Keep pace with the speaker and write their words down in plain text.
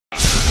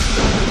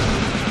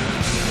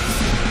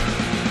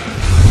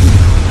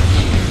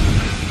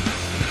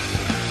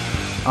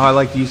Oh, I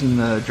liked using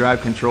the drive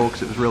control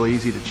because it was really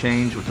easy to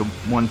change with the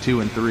 1,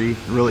 2, and 3.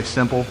 Really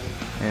simple,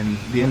 and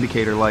the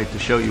indicator light to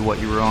show you what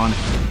you were on.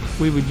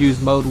 We would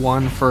use mode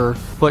 1 for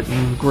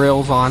putting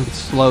grills on. It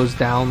slows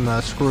down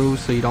the screws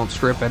so you don't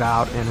strip it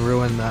out and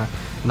ruin the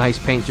nice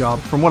paint job.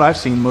 From what I've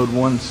seen, mode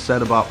 1's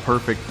set about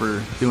perfect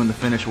for doing the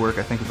finish work.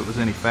 I think if it was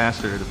any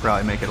faster, it'd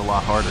probably make it a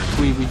lot harder.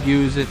 We would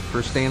use it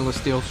for stainless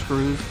steel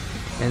screws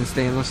and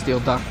stainless steel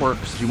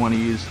ductworks. You want to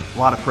use a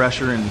lot of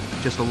pressure and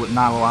just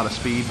not a lot of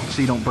speed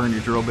so you don't burn your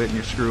drill bit and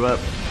your screw up.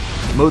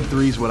 Mode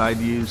 3 is what I'd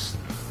use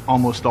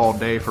almost all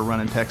day for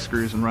running tech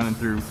screws and running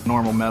through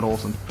normal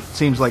metals, and it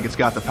seems like it's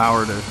got the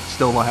power to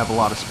still have a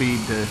lot of speed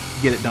to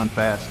get it done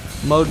fast.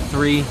 Mode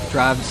 3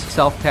 drives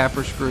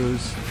self-tapper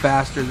screws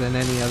faster than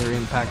any other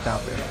impact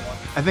out there.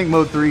 I think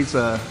mode 3 is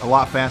a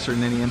lot faster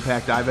than any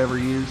impact I've ever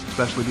used,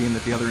 especially being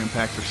that the other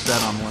impacts are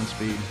set on one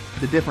speed.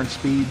 The different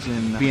speeds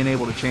and being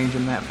able to change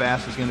them that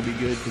fast is going to be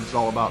good because it's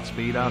all about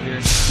speed out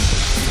here.